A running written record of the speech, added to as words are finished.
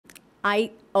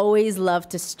I always love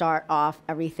to start off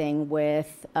everything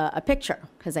with a picture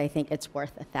because I think it's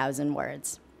worth 1,000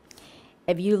 words.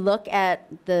 If you look at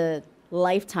the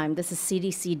lifetime, this is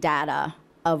CDC data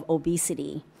of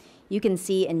obesity, you can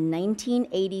see in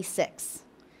 1986,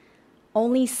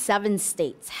 only 7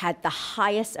 states had the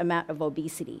highest amount of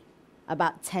obesity,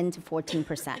 about 10 to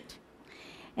 14%.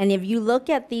 And if you look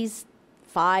at these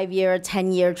 5-year,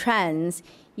 10-year trends,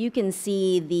 you can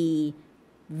see the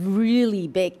really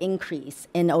big increase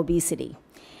in obesity.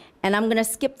 And I'm gonna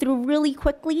skip through really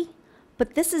quickly,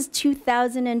 but this is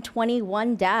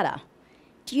 2021 data.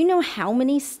 Do you know how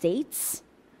many states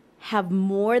have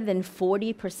more than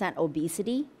 40%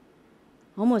 obesity?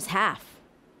 Almost half.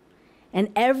 And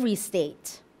every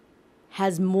state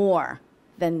has more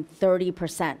than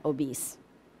 30% obese.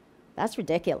 That's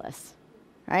ridiculous,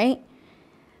 right?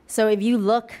 So if you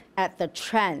look at the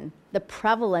trend, the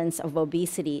prevalence of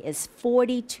obesity is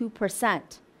 42%.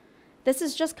 This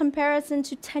is just comparison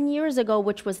to 10 years ago,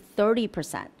 which was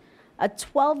 30%, a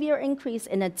 12-year increase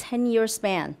in a 10-year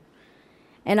span.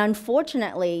 And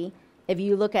unfortunately, if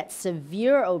you look at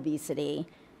severe obesity,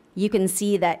 you can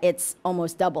see that it's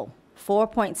almost double,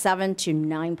 4.7 to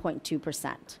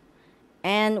 9.2%.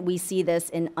 And we see this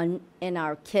in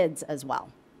our kids as well.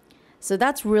 So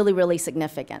that's really, really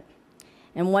significant.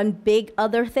 And one big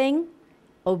other thing,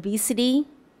 obesity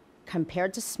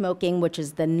compared to smoking, which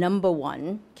is the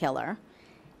 #1 killer,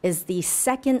 is the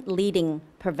second leading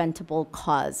preventable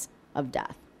cause of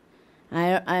death.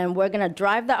 And we're gonna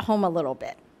drive that home a little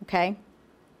bit, okay?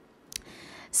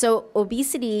 So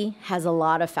obesity has a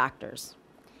lot of factors.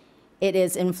 It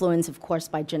is influenced, of course,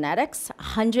 by genetics,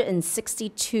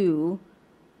 162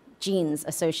 genes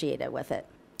associated with it.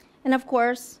 And of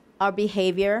course, our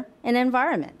behavior and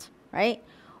environment, right?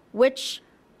 Which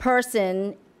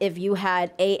person, if you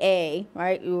had AA,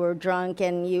 right, you were drunk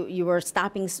and you were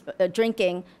stopping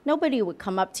drinking, nobody would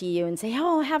come up to you and say,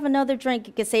 oh, have another drink,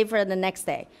 you can save for the next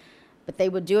day. But they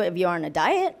would do it if you're on a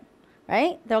diet,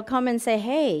 right? They'll come and say,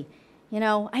 hey, you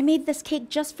know, I made this cake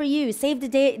just for you, save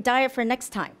the diet for next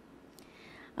time.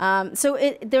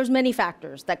 So there's many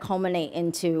factors that culminate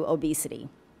into obesity.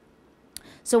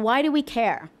 So why do we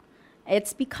care?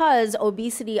 It's because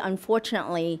obesity,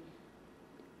 unfortunately,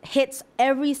 hits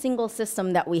every single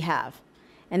system that we have.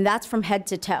 And that's from head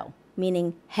to toe,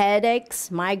 meaning headaches,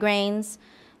 migraines,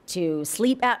 to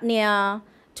sleep apnea,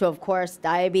 to, of course,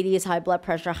 diabetes, high blood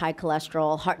pressure, high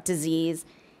cholesterol, heart disease,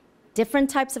 different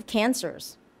types of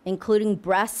cancers, including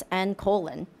breast and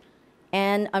colon,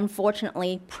 and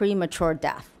unfortunately, premature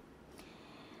death.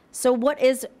 So what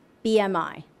is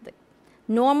BMI? The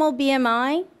normal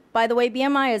BMI, by the way,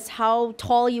 BMI is how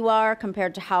tall you are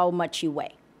compared to how much you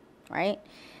weigh, right?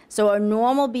 So a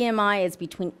normal BMI is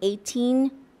between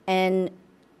 18 and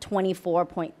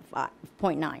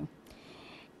 24.9.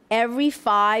 Every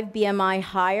 5 BMI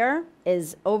higher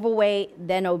is overweight,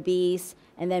 then obese,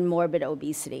 and then morbid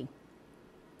obesity.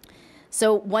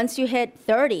 So once you hit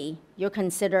 30, you're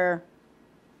considered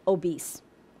obese.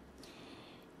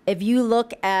 If you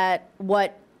look at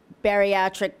what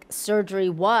bariatric surgery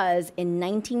was in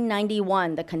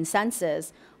 1991, the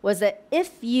consensus was that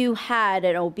if you had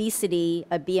an obesity,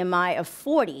 a BMI of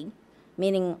 40,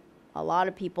 meaning a lot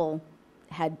of people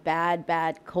had bad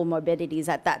comorbidities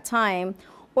at that time,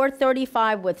 or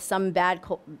 35 with some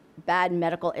bad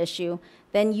medical issue,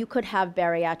 then you could have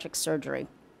bariatric surgery.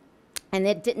 And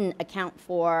it didn't account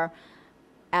for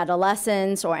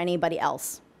adolescents or anybody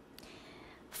else.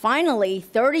 Finally,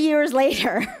 30 years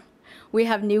later, we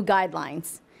have new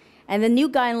guidelines. And the new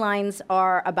guidelines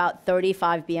are about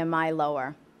 35 BMI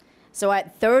lower. So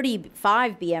at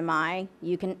 35 BMI,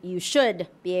 you should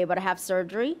be able to have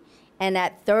surgery. And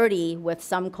at 30, with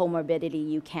some comorbidity,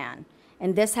 you can.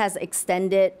 And this has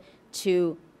extended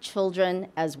to children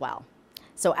as well,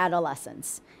 so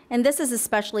adolescents. And this is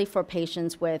especially for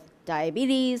patients with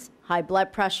diabetes, high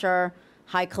blood pressure,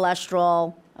 high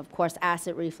cholesterol, of course,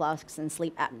 acid reflux, and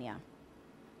sleep apnea.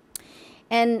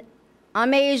 And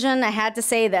I'm Asian, I had to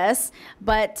say this,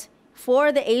 but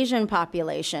for the Asian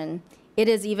population, it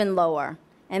is even lower.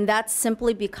 And that's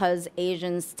simply because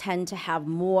Asians tend to have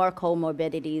more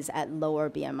comorbidities at lower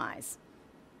BMIs.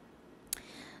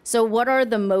 So what are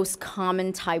the most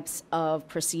common types of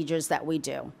procedures that we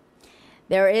do?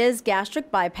 There is gastric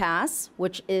bypass,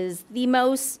 which is the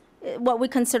most, what we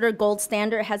consider gold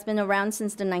standard, has been around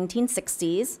since the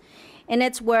 1960s. And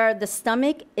it's where the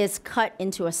stomach is cut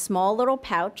into a small little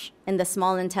pouch and the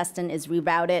small intestine is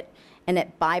rerouted and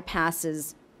it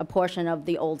bypasses a portion of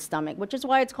the old stomach, which is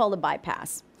why it's called a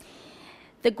bypass.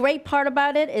 The great part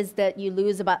about it is that you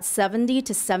lose about 70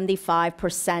 to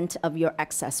 75% of your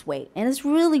excess weight. And it's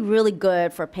really, really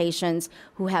good for patients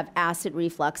who have acid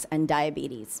reflux and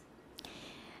diabetes.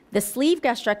 The sleeve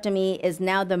gastrectomy is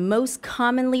now the most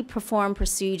commonly performed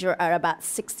procedure at about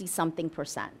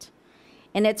 60-something%.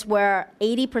 And it's where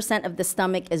 80% of the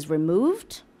stomach is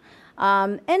removed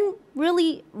and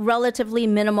really relatively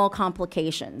minimal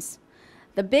complications.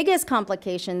 The biggest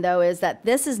complication, though, is that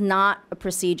this is not a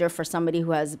procedure for somebody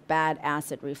who has bad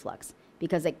acid reflux,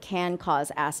 because it can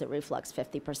cause acid reflux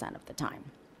 50% of the time.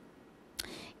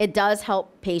 It does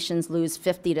help patients lose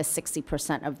 50 to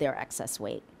 60% of their excess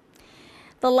weight.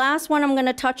 The last one I'm going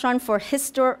to touch on for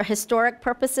historic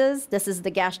purposes, this is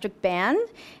the gastric band.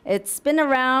 It's been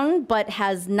around, but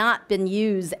has not been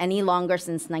used any longer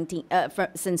since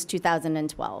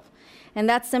 2012. And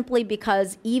that's simply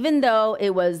because even though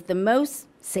it was the most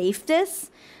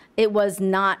safest, it was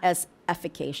not as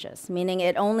efficacious, meaning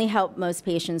it only helped most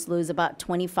patients lose about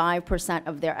 25%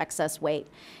 of their excess weight.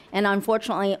 And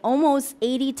unfortunately, almost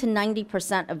 80 to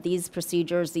 90% of these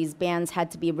procedures, these bands had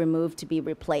to be removed to be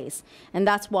replaced. And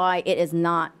that's why it is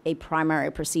not a primary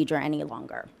procedure any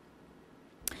longer.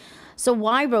 So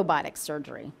why robotic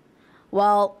surgery?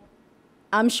 Well,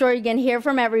 I'm sure you can hear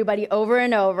from everybody over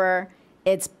and over,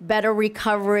 it's better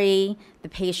recovery, the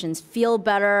patients feel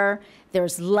better,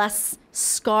 there's less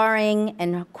scarring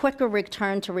and a quicker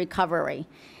return to recovery.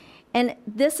 And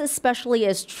this especially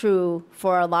is true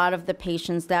for a lot of the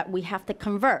patients that we have to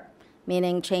convert,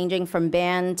 meaning changing from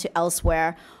band to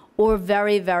elsewhere, or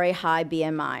very, very high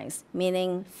BMIs,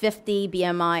 meaning 50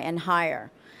 BMI and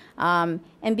higher. And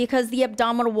because the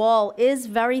abdominal wall is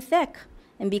very thick,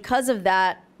 and because of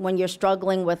that, when you're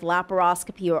struggling with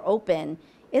laparoscopy or open,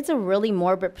 it's a really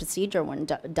morbid procedure when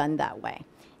done that way.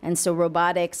 And so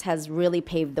robotics has really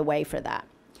paved the way for that.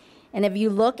 And if you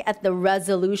look at the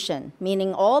resolution,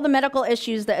 meaning all the medical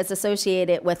issues that is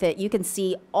associated with it, you can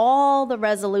see all the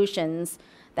resolutions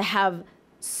that have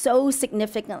so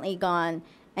significantly gone,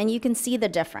 and you can see the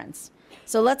difference.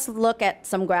 So let's look at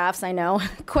some graphs, I know,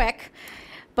 quick.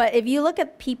 But if you look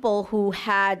at people who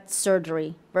had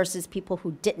surgery versus people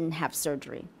who didn't have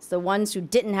surgery, so the ones who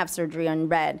didn't have surgery in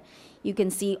red, you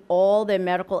can see all their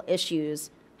medical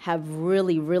issues have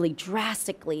really, really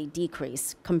drastically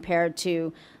decreased compared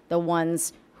to the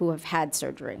ones who have had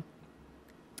surgery.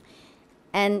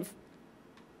 And,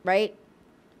 right,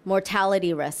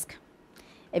 mortality risk.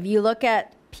 If you look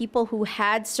at people who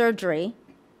had surgery,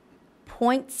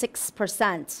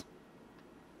 0.6%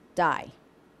 die.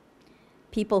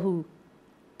 People who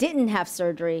didn't have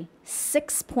surgery,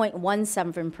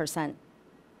 6.17%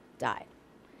 died.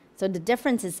 So the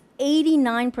difference is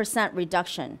 89%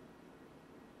 reduction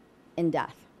in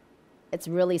death. It's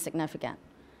really significant.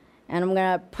 And I'm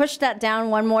going to push that down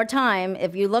one more time.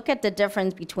 If you look at the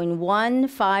difference between 1,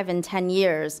 5, and 10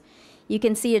 years, you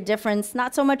can see a difference,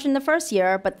 not so much in the first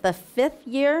year, but the 5th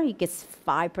year, you get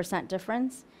 5%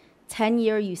 difference. 10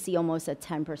 year, you see almost a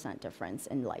 10% difference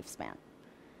in lifespan.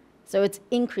 So it's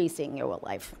increasing your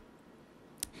life.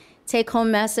 Take-home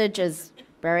message is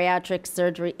bariatric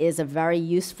surgery is a very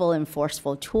useful and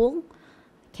forceful tool.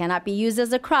 Cannot be used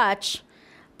as a crutch,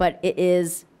 but it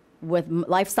is, with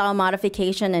lifestyle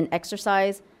modification and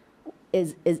exercise,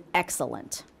 is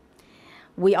excellent.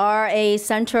 We are a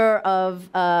center of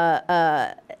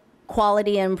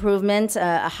quality improvement,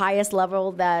 a highest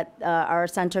level that our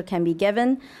center can be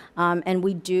given, and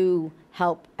we do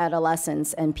help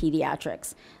adolescents and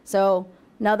pediatrics. So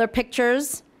another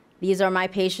pictures, these are my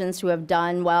patients who have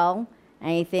done well. And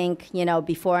I think, you know,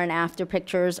 before and after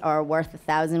pictures are worth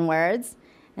 1,000 words.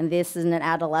 And this is an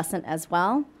adolescent as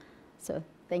well. So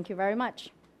thank you very much.